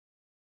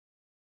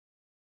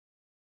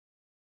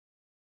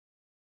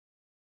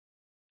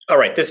All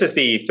right, this is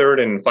the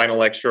third and final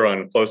lecture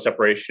on flow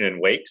separation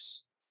in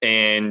wakes.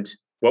 And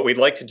what we'd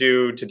like to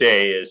do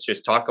today is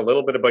just talk a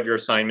little bit about your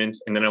assignment,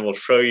 and then I will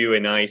show you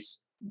a nice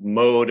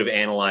mode of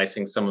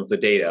analyzing some of the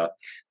data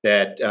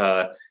that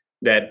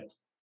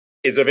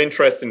is of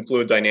interest in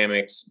fluid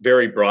dynamics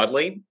very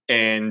broadly,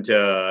 and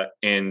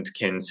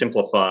can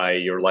simplify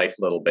your life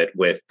a little bit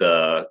with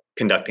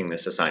conducting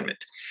this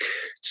assignment.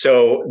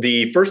 So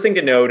the first thing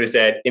to note is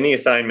that in the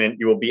assignment,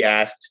 you will be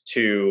asked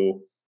to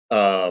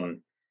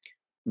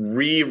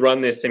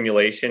rerun this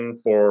simulation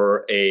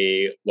for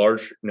a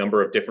large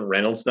number of different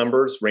Reynolds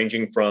numbers,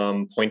 ranging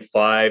from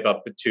 0.5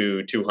 up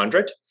to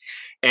 200.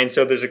 And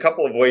so there's a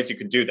couple of ways you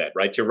could do that,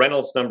 right? Your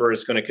Reynolds number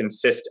is going to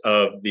consist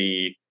of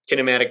the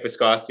kinematic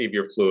viscosity of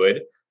your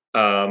fluid,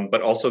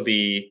 but also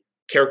the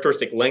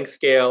characteristic length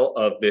scale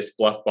of this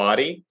bluff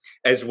body,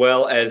 as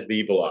well as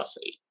the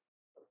velocity.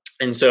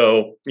 And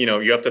so,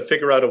 you have to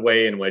figure out a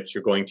way in which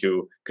you're going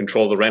to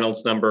control the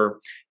Reynolds number.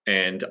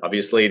 And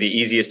obviously, the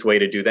easiest way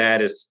to do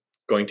that is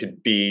going to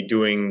be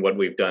doing what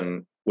we've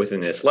done within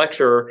this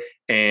lecture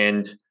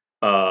and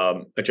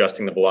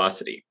adjusting the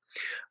velocity.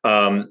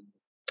 And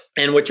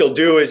what you'll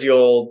do is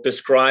you'll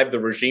describe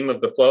the regime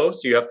of the flow.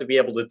 So you have to be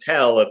able to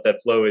tell if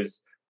that flow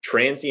is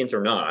transient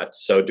or not.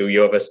 So do you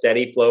have a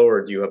steady flow,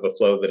 or do you have a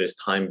flow that is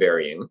time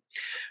varying?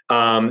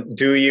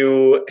 Do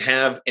you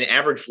have an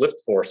average lift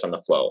force on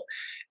the flow?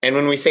 And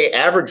when we say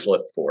average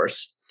lift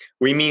force,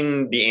 we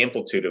mean the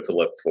amplitude of the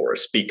lift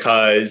force,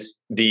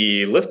 because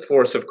the lift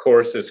force, of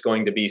course, is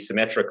going to be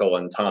symmetrical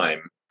in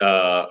time,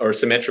 or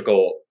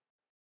symmetrical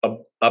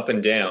up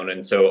and down.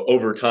 And so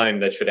over time,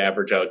 that should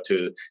average out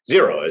to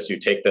zero as you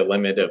take the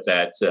limit of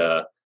that,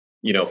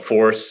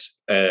 force,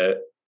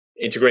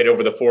 integrate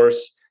over the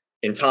force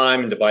in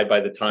time and divide by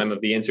the time of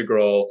the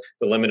integral.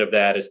 The limit of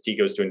that as t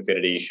goes to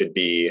infinity should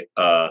be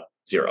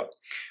 0.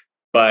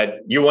 But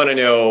you want to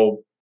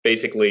know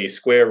basically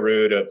square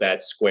root of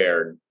that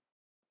squared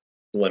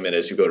limit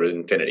as you go to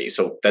infinity.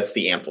 So that's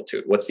the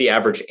amplitude. What's the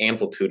average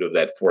amplitude of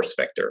that force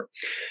vector?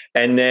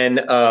 And then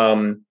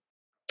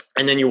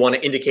you want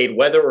to indicate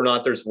whether or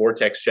not there's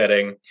vortex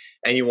shedding,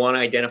 and you want to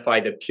identify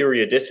the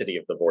periodicity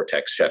of the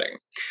vortex shedding.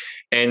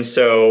 And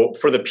so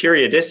for the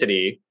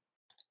periodicity,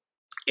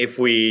 if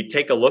we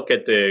take a look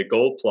at the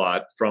goal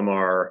plot from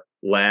our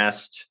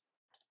last,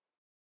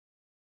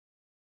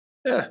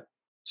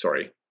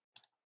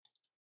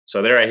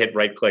 So there I hit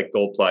right-click,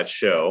 goal plot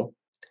show,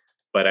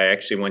 but I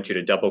actually want you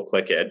to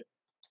double-click it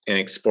and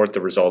export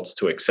the results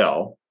to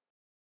Excel.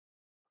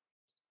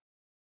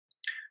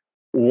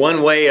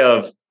 One way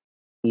of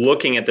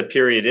looking at the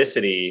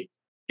periodicity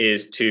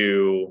is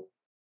to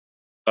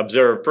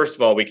observe, first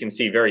of all, we can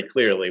see very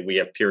clearly we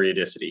have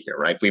periodicity here,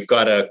 right? We've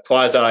got a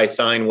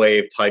quasi-sine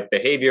wave type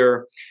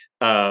behavior,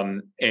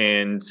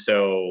 and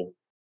so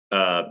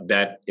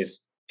that is,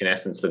 in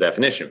essence, the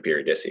definition of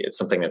periodicity. It's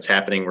something that's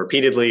happening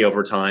repeatedly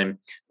over time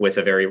with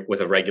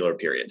a regular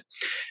period.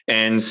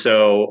 And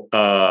so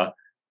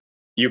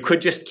you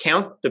could just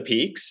count the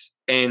peaks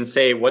and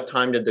say, what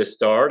time did this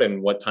start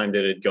and what time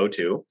did it go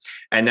to?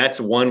 And that's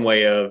one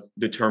way of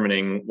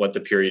determining what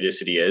the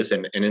periodicity is.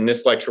 And in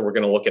this lecture, we're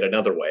going to look at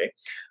another way.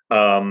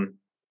 But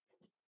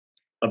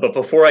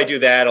before I do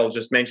that, I'll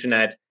just mention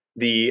that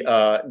the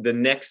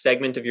next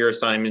segment of your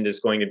assignment is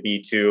going to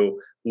be to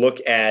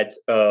look at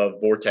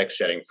vortex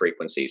shedding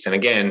frequencies. And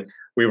again,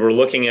 we were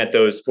looking at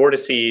those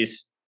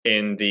vortices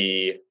in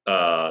the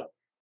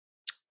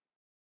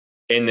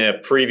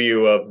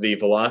preview of the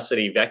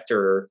velocity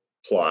vector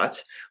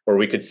plot, where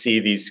we could see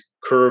these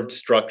curved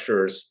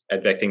structures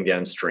advecting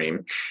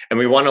downstream. And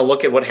we want to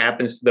look at what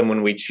happens to them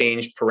when we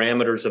change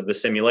parameters of the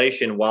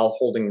simulation while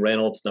holding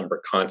Reynolds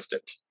number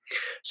constant.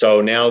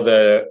 So now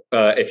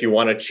if you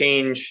want to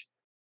change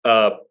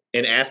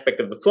an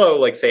aspect of the flow,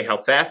 like say how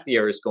fast the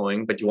air is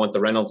going, but you want the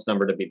Reynolds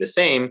number to be the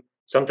same,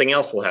 something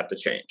else will have to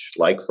change,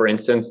 like, for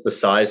instance, the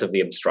size of the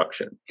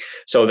obstruction.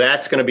 So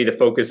that's going to be the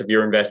focus of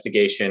your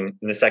investigation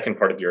in the second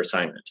part of your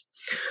assignment.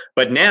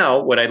 But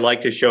now what I'd like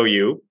to show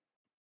you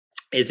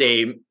is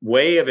a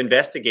way of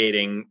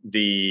investigating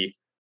the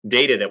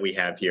data that we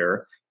have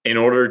here in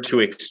order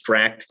to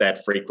extract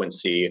that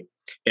frequency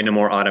in a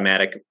more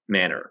automatic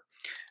manner.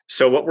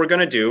 So what we're going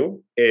to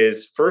do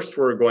is first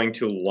we're going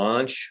to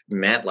launch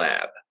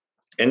MATLAB.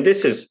 And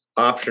this is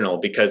optional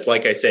because,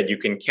 like I said, you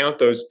can count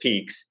those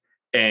peaks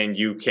and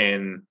you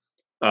can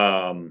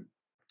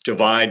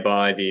divide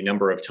by the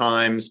number of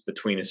times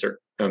between a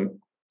certain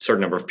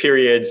number of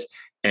periods.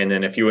 And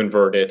then if you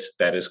invert it,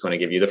 that is going to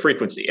give you the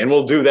frequency. And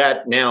we'll do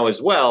that now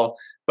as well.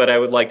 But I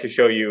would like to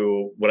show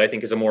you what I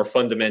think is a more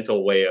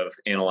fundamental way of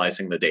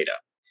analyzing the data.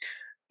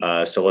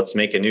 So let's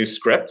make a new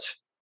script.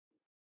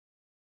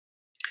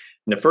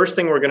 And the first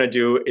thing we're going to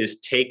do is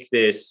take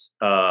this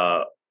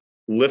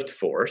lift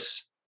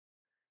force,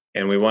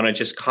 and we want to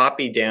just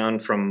copy down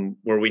from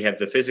where we have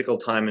the physical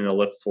time and the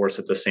lift force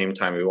at the same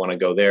time. We want to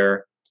go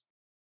there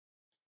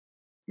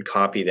and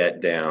copy that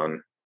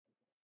down.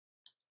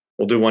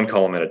 We'll do one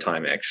column at a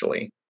time,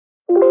 actually.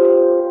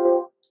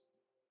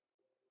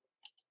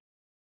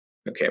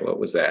 Okay, what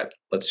was that?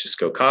 Let's just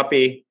go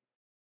copy.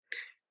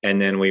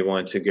 and then we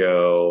want to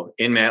go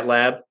in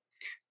MATLAB,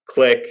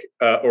 click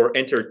or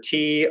enter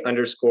T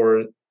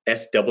underscore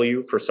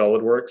SW for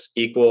SolidWorks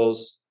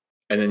equals,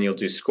 and then you'll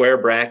do square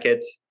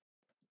bracket,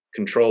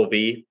 Control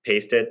V,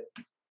 paste it,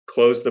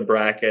 close the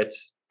bracket,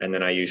 and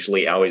then I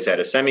usually always add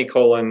a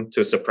semicolon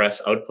to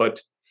suppress output.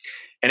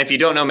 And if you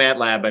don't know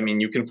MATLAB, I mean,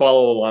 you can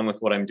follow along with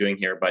what I'm doing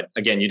here, but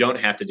again, you don't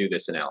have to do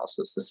this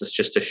analysis. This is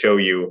just to show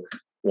you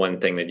one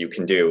thing that you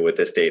can do with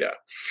this data.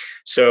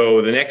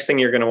 So the next thing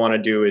you're going to want to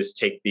do is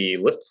take the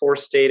lift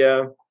force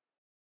data.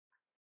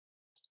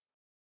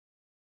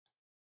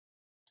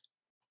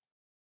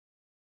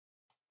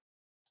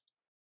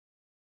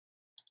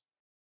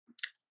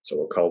 So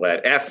we'll call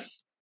that F,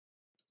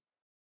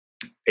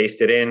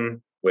 paste it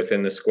in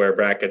within the square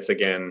brackets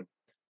again,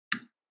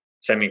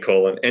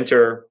 semicolon,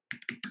 enter,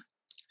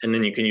 and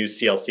then you can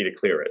use CLC to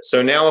clear it.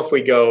 So now if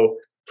we go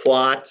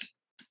plot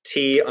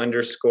T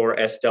underscore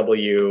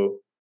SW,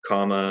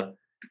 comma,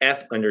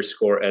 F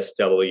underscore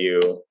SW,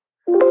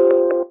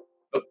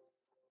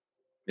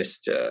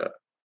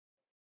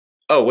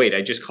 oh wait,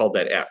 I just called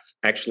that F.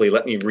 Actually,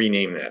 let me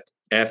rename that,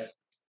 F.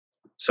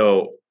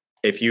 So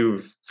if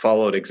you've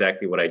followed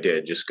exactly what I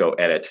did, just go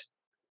edit.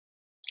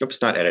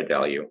 Oops, not edit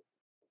value.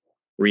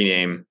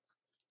 Rename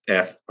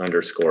F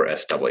underscore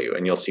SW,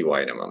 and you'll see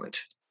why in a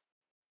moment.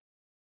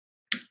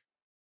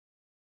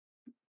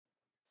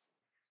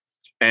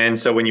 And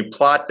so when you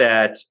plot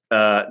that,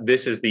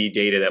 this is the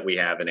data that we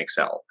have in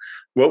Excel.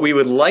 What we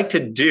would like to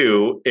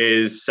do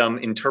is some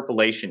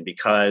interpolation,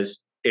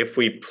 because if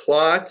we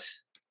plot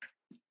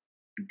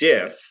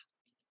diff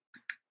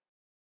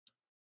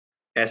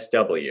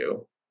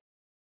SW,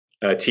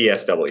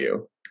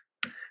 TSW,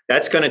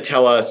 that's going to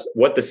tell us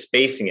what the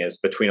spacing is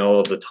between all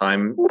of the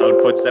time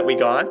outputs that we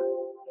got.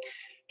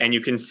 And you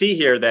can see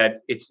here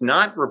that it's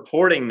not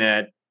reporting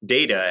that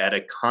data at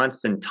a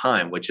constant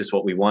time, which is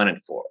what we wanted.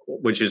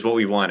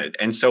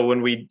 And so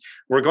when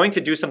we're going to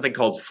do something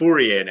called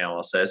Fourier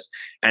analysis,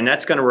 and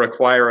that's going to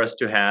require us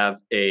to have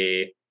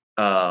a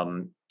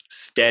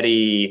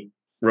steady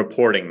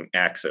reporting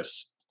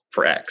axis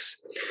for X.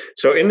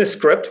 So in the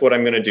script, what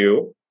I'm going to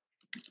do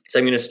is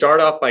I'm going to start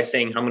off by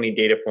saying how many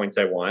data points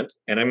I want,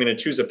 and I'm going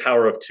to choose a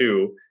power of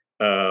 2,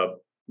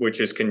 which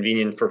is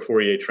convenient for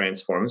Fourier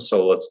transforms.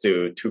 So let's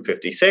do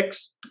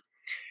 256.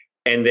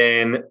 And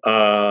then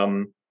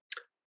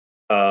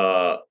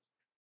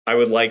I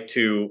would like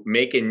to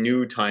make a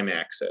new time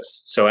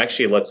axis. So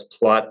actually, let's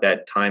plot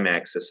that time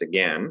axis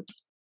again.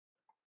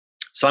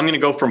 So I'm going to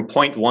go from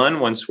point 1,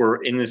 once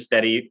we're in the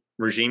steady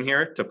regime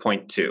here, to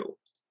point 2.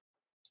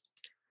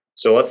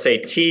 So let's say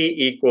T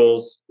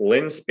equals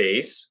lin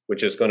space,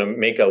 which is going to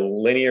make a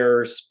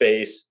linear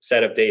space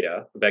set of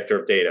data, vector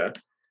of data,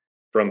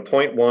 from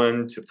point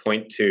 1 to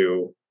point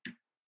 2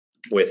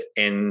 with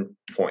n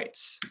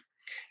points.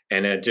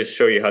 And I'll just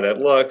show you how that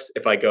looks.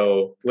 If I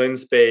go lin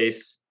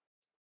space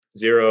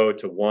 0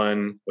 to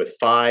 1 with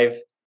 5,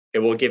 it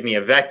will give me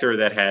a vector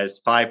that has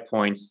 5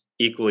 points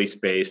equally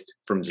spaced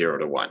from 0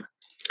 to 1.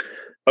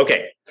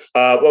 Okay,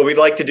 what we'd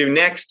like to do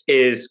next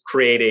is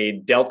create a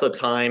delta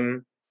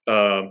time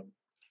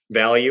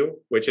value,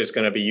 which is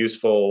going to be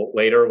useful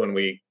later when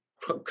we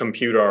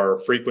compute our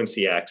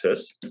frequency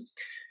axis.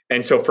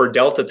 And so for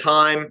delta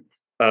time,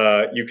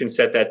 you can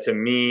set that to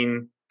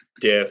mean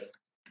diff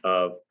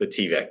of the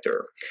t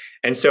vector.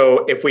 And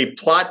so if we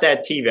plot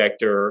that t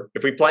vector,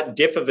 if we plot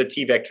diff of the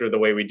t vector the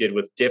way we did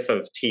with diff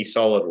of t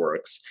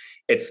SolidWorks,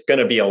 it's going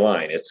to be a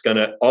line. It's going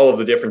to, all of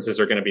the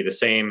differences are going to be the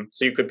same.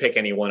 So you could pick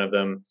any one of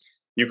them.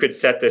 You could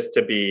set this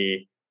to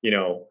be, you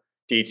know,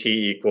 dt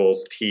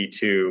equals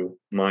t2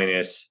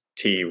 minus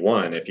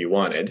t1 if you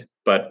wanted,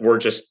 but we're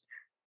just,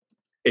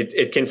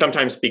 it can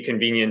sometimes be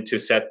convenient to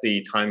set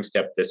the time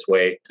step this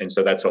way. And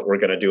so that's what we're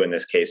going to do in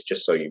this case,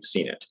 just so you've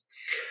seen it.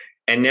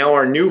 And now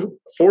our new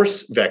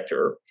force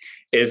vector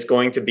is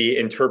going to be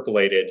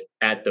interpolated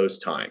at those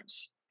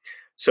times.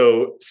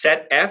 So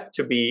set F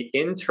to be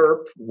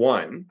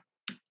interp1.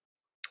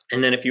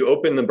 And then if you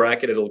open the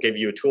bracket, it'll give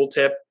you a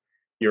tooltip,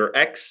 your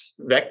X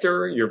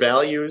vector, your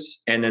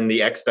values, and then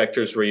the X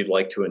vectors where you'd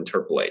like to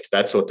interpolate.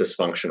 That's what this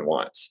function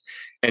wants.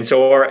 And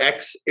so our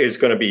X is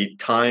going to be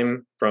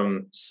time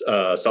from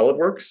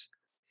SolidWorks.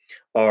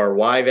 Our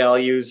Y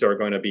values are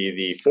going to be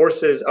the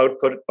forces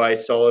output by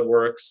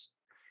SolidWorks.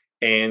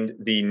 And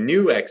the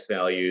new X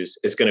values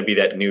is going to be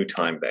that new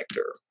time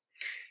vector.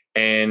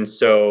 And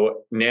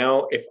so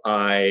now if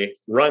I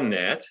run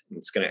that,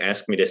 it's going to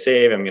ask me to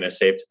save. I'm going to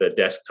save to the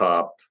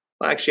desktop.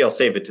 Well, actually, I'll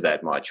save it to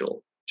that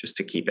module just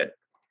to keep it.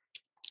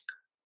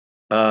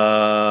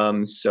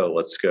 So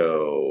let's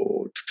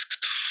go.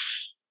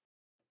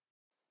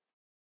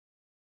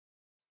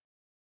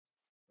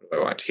 What do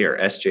I want here?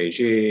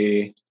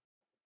 SJG.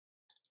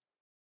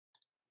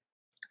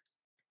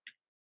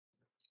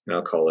 And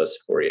I'll call this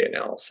Fourier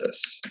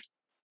analysis.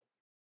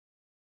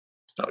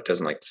 Oh, it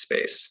doesn't like the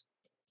space.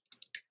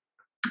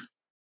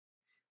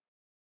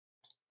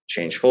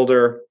 Change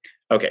folder.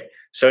 Okay,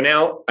 so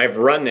now I've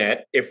run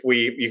that.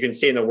 You can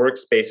see in the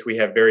workspace, we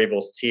have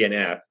variables T and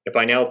F. If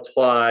I now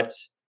plot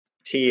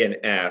T and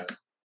F,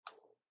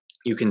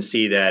 you can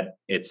see that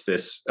it's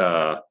this,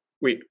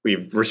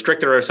 we've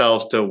restricted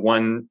ourselves to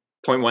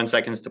 1.1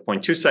 seconds to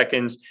 0.2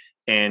 seconds,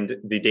 and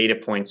the data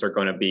points are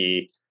going to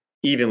be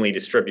evenly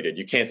distributed.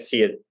 You can't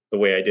see it the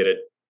way I did it,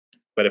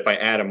 but if I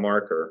add a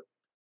marker,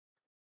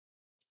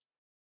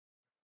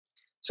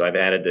 so I've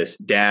added this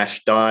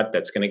dash dot,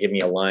 that's going to give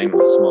me a line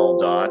with small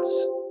dots.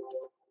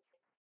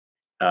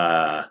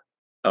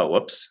 Oh,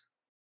 whoops.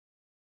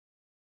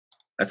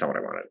 That's not what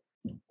I wanted.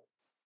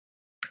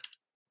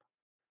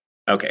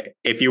 Okay,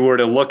 if you were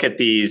to look at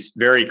these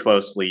very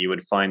closely, you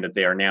would find that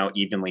they are now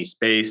evenly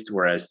spaced,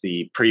 whereas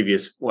the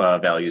previous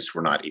values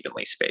were not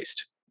evenly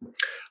spaced.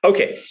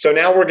 Okay, so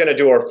now we're going to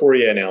do our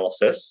Fourier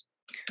analysis.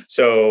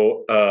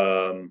 So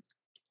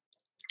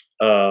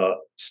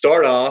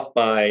start off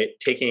by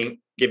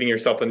giving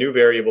yourself a new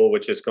variable,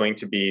 which is going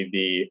to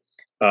be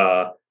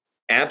the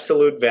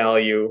absolute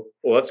value.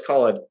 Well, let's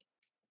call it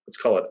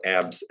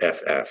abs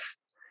ff.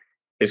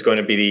 Is going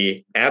to be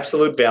the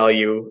absolute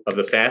value of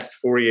the fast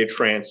Fourier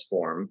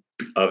transform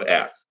of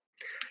f.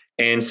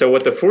 And so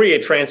what the Fourier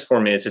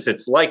transform is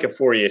it's like a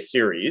Fourier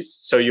series.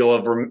 So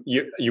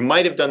you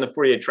might have done the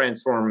Fourier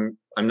transform.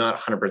 I'm not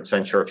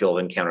 100% sure if you'll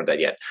have encountered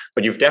that yet,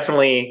 but you've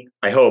definitely,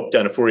 I hope,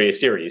 done a Fourier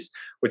series,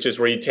 which is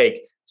where you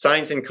take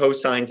sines and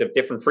cosines of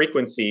different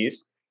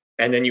frequencies,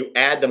 and then you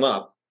add them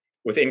up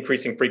with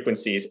increasing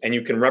frequencies, and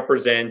you can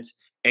represent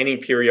any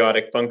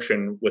periodic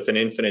function with an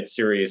infinite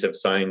series of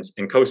sines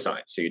and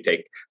cosines. So you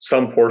take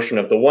some portion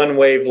of the one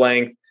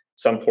wavelength,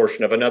 some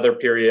portion of another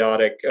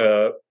periodic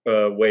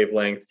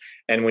wavelength,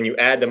 and when you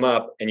add them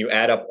up and you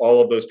add up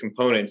all of those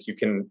components, you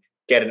can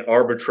get an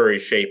arbitrary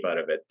shape out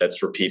of it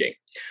that's repeating.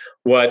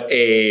 What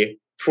a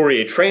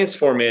Fourier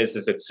transform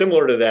is it's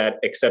similar to that,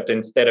 except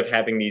instead of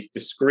having these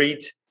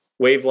discrete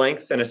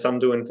wavelengths and a sum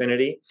to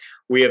infinity,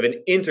 we have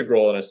an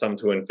integral and a sum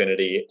to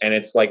infinity, and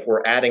it's like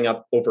we're adding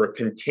up over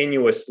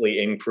continuously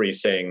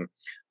increasing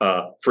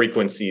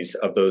frequencies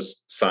of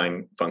those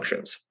sine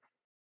functions.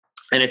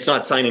 And it's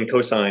not sine and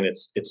cosine,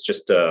 it's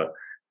just okay,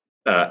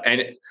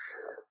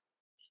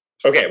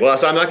 well,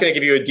 so I'm not going to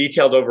give you a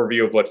detailed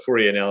overview of what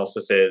Fourier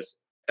analysis is,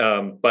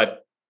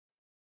 but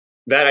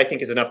that I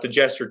think is enough to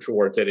gesture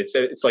towards it.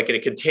 It's like a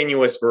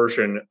continuous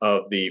version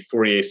of the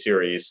Fourier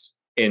series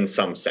in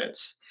some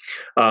sense.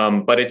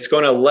 But it's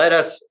going to let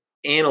us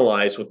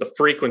analyze what the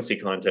frequency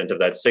content of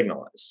that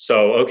signal is.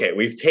 So, okay,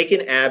 we've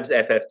taken abs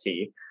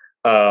FFT.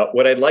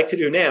 What I'd like to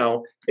do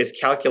now is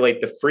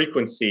calculate the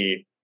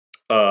frequency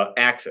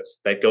axis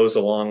that goes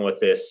along with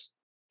this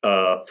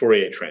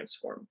Fourier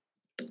transform.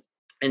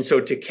 And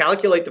so to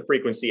calculate the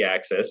frequency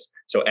axis,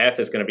 so F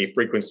is going to be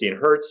frequency in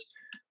hertz,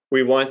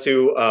 we want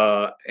to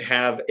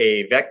have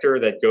a vector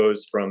that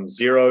goes from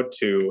 0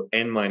 to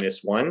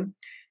n-1.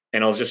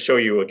 And I'll just show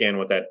you again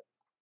what that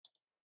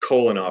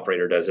colon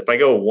operator does. If I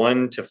go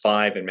 1 to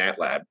 5 in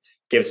MATLAB, it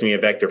gives me a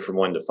vector from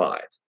 1 to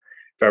 5.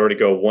 If I were to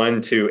go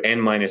 1 to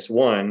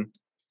n-1,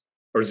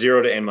 or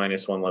 0 to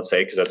n-1, let's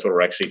say, because that's what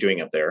we're actually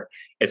doing up there,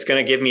 it's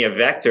going to give me a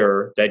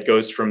vector that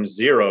goes from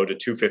 0 to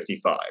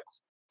 255,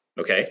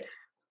 okay?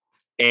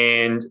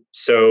 And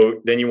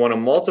so then you want to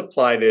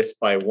multiply this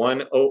by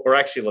 1, or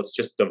actually, let's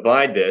just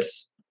divide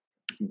this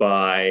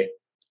by,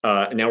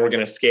 now we're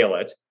going to scale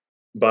it,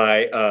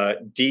 by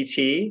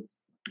dt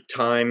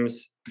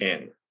times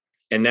n.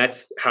 And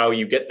that's how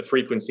you get the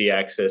frequency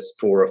axis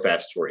for a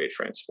fast Fourier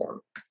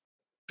transform.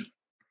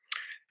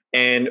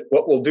 And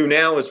what we'll do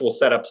now is we'll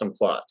set up some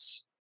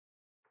plots.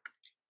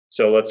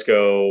 So let's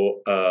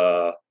go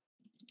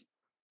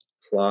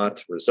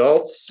plot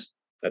results.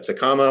 That's a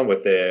comma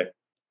with a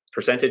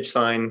percentage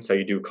sign. So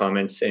you do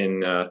comments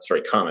in,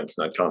 comments,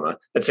 not comma.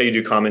 That's how you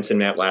do comments in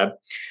MATLAB.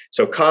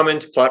 So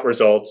comment, plot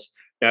results.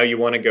 Now you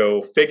want to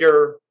go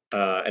figure.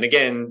 And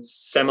again,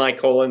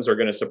 semicolons are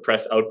going to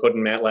suppress output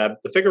in MATLAB.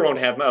 The figure won't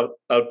have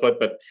output,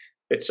 but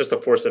it's just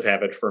a force of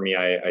habit for me.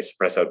 I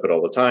suppress output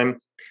all the time.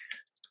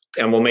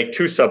 And we'll make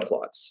two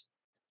subplots.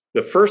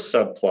 The first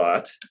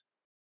subplot,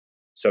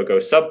 so go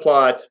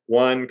subplot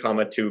 1,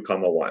 2,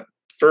 1.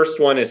 First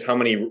one is how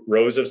many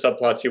rows of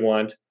subplots you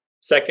want.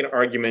 Second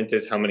argument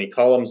is how many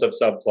columns of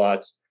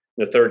subplots.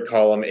 The third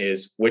column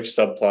is which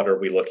subplot are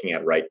we looking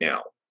at right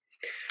now.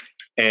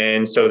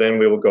 And so then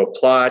we will go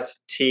plot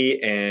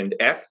T and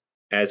F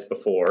as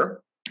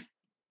before.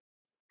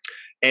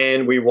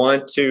 And we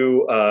want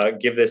to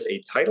give this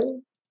a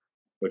title,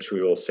 which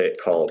we will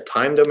call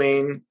time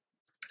domain.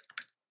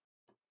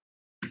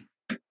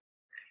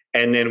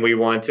 And then we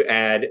want to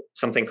add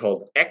something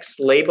called X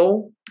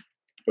label,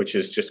 which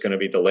is just going to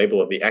be the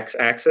label of the X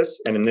axis.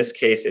 And in this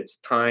case, it's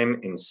time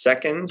in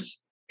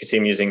seconds. You can see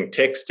I'm using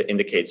ticks to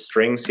indicate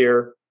strings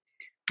here.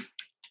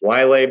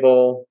 Y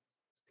label.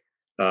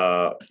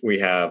 We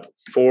have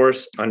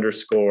force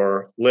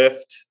underscore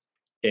lift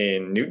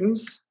in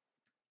newtons.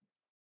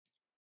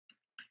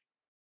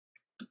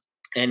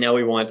 And now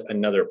we want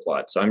another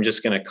plot. So I'm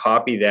just going to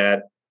copy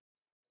that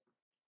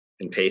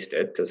and paste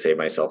it to save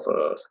myself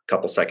a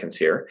couple seconds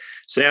here.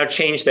 So now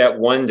change that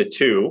 1 to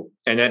 2,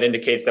 and that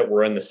indicates that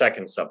we're in the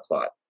second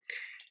subplot.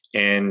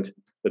 And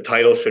the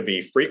title should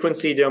be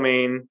frequency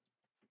domain.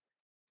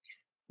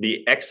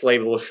 the X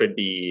label should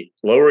be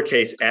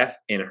lowercase f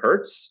in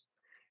hertz,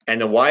 and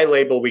the Y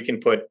label we can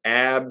put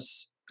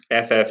abs,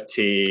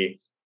 FFT,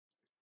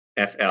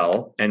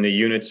 FL, and the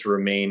units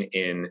remain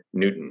in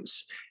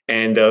newtons.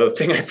 And the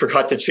thing I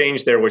forgot to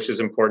change there, which is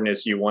important,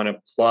 is you want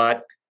to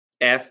plot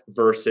F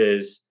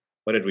versus,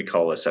 what did we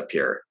call this up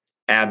here?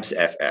 Abs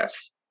FF.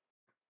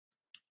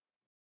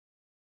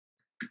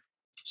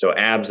 So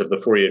abs of the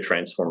Fourier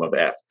transform of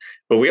F.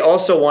 But we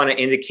also want to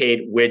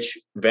indicate which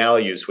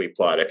values we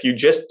plot. If you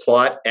just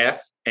plot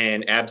F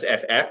and abs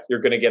FF,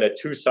 you're going to get a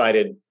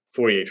two-sided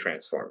Fourier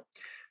transform.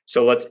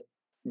 So let's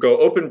go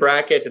open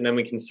bracket, and then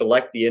we can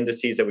select the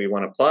indices that we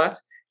want to plot.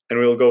 And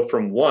we'll go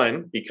from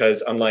 1,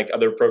 because unlike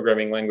other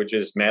programming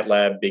languages,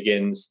 MATLAB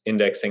begins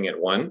indexing at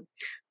 1.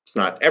 It's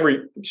not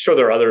sure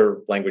there are other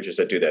languages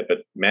that do that, but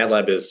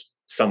MATLAB is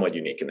somewhat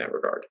unique in that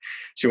regard.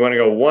 So you want to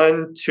go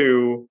 1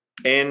 to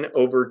n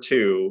over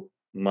 2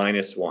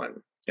 minus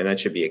 1, and that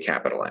should be a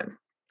capital N.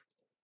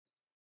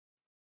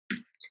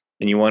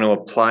 And you want to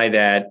apply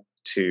that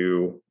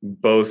to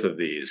both of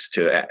these,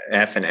 to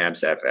F and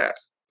abs FF.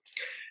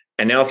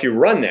 And now if you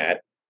run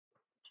that,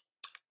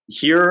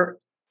 here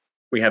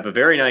we have a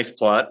very nice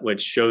plot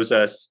which shows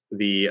us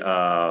the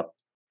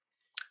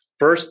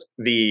first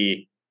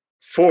the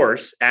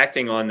force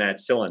acting on that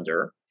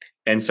cylinder.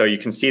 And so you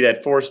can see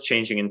that force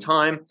changing in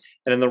time.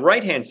 And on the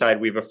right-hand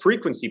side, we have a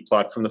frequency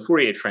plot from the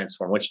Fourier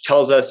transform, which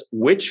tells us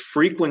which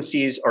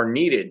frequencies are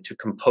needed to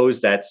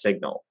compose that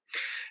signal.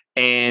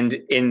 And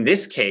in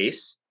this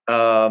case,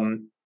 all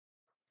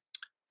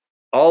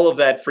of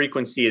that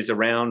frequency is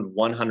around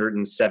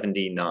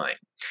 179.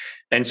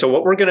 And so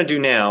what we're going to do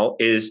now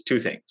is two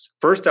things.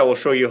 First, I will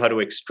show you how to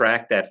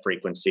extract that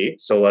frequency.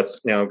 So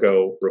let's now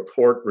go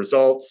report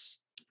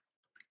results,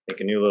 make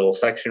a new little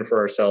section for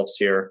ourselves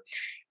here.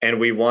 And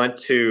we want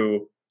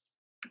to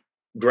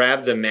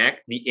grab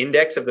the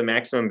index of the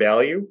maximum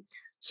value.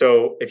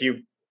 So if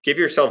you give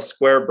yourself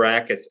square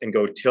brackets and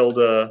go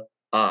tilde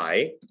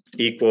I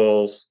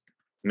equals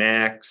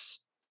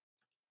max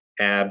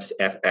abs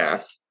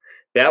FF,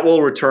 that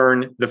will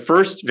return the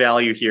first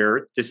value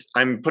here.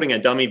 I'm putting a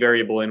dummy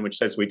variable in which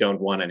says we don't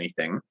want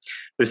anything.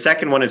 The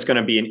second one is going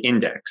to be an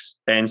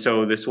index. And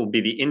so this will be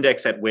the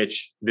index at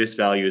which this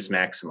value is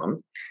maximum.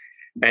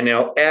 And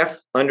now F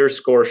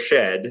underscore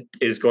shed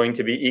is going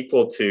to be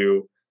equal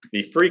to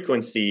the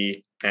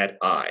frequency at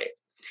I.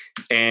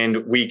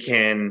 And we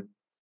can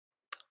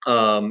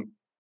go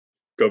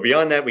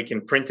beyond that. We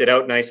can print it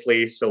out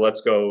nicely. So let's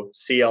go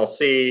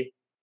CLC,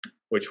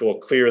 which will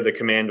clear the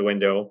command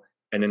window,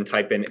 and then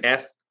type in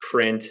F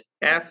print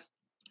F.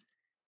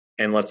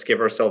 And let's give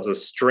ourselves a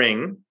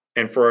string.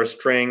 And for our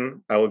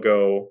string, I will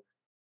go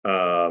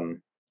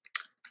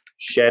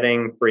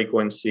shedding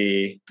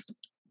frequency,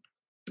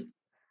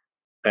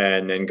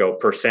 and then go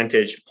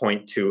percentage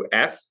point to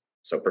F.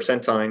 So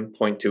percent sign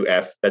point to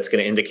F. That's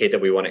going to indicate that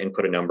we want to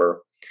input a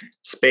number.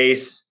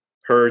 Space,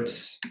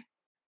 hertz,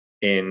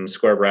 in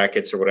square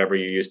brackets or whatever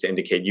you use to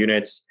indicate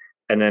units,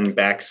 and then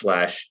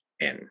backslash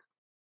n.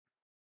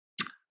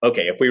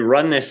 Okay, if we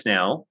run this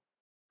now,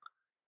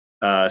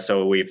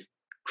 so we've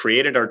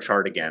created our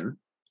chart again,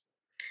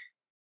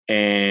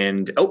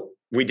 and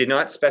we did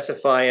not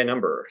specify a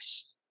number.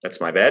 That's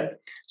my bad.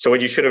 So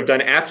what you should have done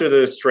after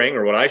the string,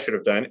 or what I should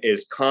have done,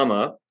 is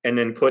comma, and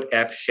then put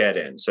F shed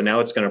in. So now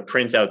it's going to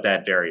print out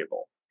that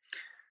variable.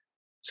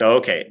 So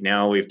okay,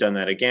 now we've done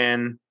that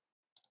again,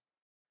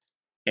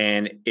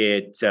 and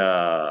it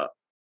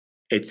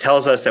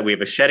tells us that we have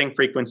a shedding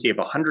frequency of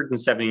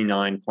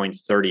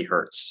 179.30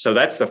 hertz. So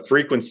that's the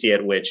frequency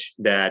at which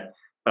that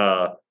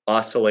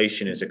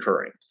oscillation is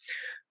occurring.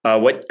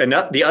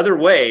 The other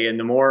way, and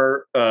the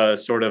more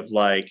sort of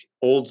like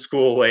old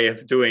school way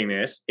of doing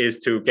this, is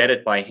to get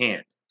it by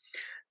hand.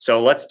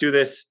 So let's do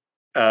this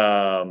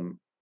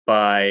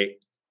by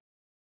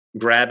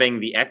grabbing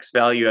the X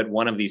value at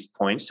one of these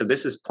points. So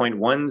this is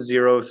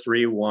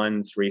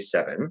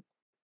 0.103137.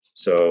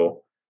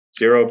 So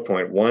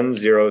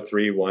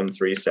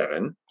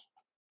 0.103137.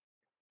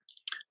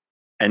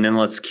 And then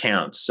let's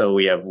count. So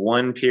we have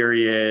one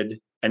period,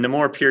 and the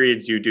more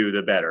periods you do,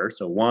 the better.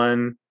 So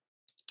 1,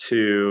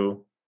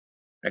 2,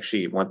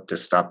 actually, you want to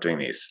stop doing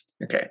these.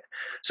 Okay.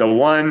 So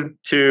 1,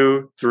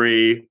 2,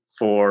 3,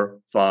 4,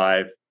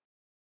 5,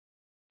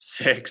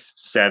 6,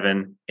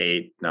 7,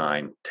 8,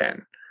 9,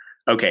 10.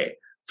 Okay.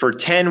 For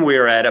 10,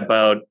 we're at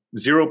about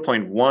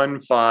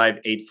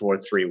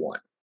 0.158431.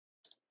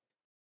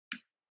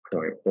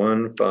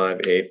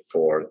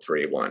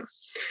 0.158431.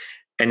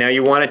 And now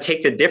you want to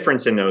take the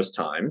difference in those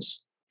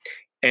times.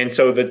 And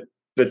so the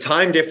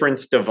time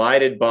difference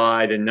divided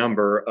by the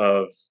number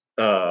of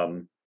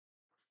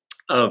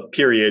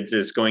periods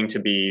is going to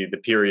be the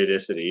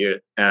periodicity,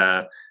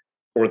 or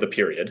the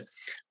period.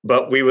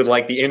 But we would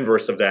like the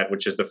inverse of that,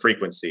 which is the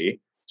frequency.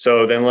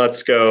 So then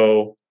let's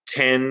go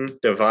 10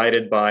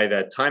 divided by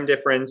that time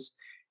difference,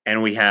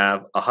 and we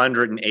have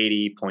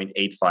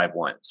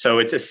 180.851. So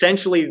it's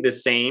essentially the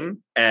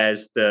same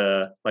as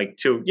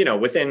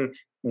within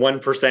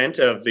 1%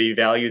 of the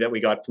value that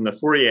we got from the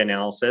Fourier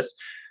analysis.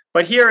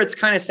 But here it's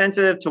kind of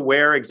sensitive to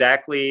where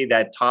exactly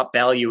that top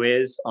value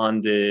is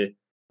on the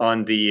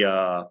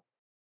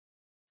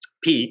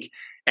peak,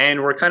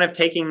 and we're kind of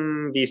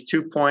taking these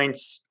 2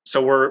 points.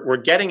 So we're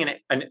getting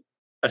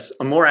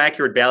a more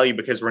accurate value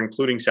because we're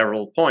including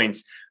several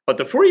points. But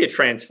the Fourier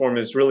transform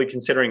is really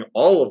considering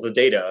all of the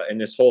data in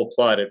this whole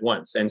plot at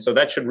once, and so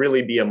that should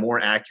really be a more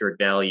accurate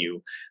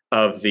value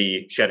of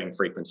the shedding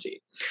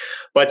frequency.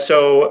 But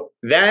so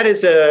that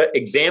is an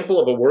example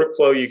of a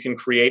workflow you can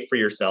create for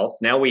yourself.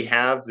 Now we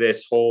have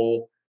this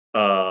whole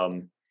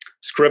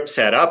script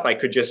set up. I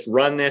could just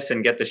run this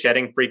and get the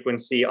shedding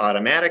frequency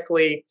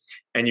automatically,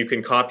 and you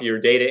can copy your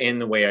data in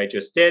the way I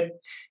just did.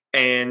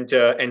 And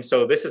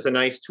so this is a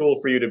nice tool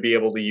for you to be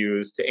able to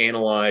use to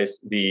analyze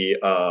the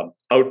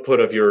output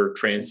of your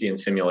transient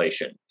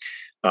simulation.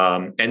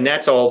 And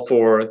that's all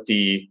for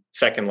the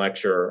second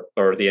lecture,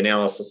 or the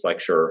analysis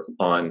lecture,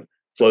 on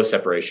flow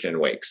separation in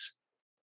wakes.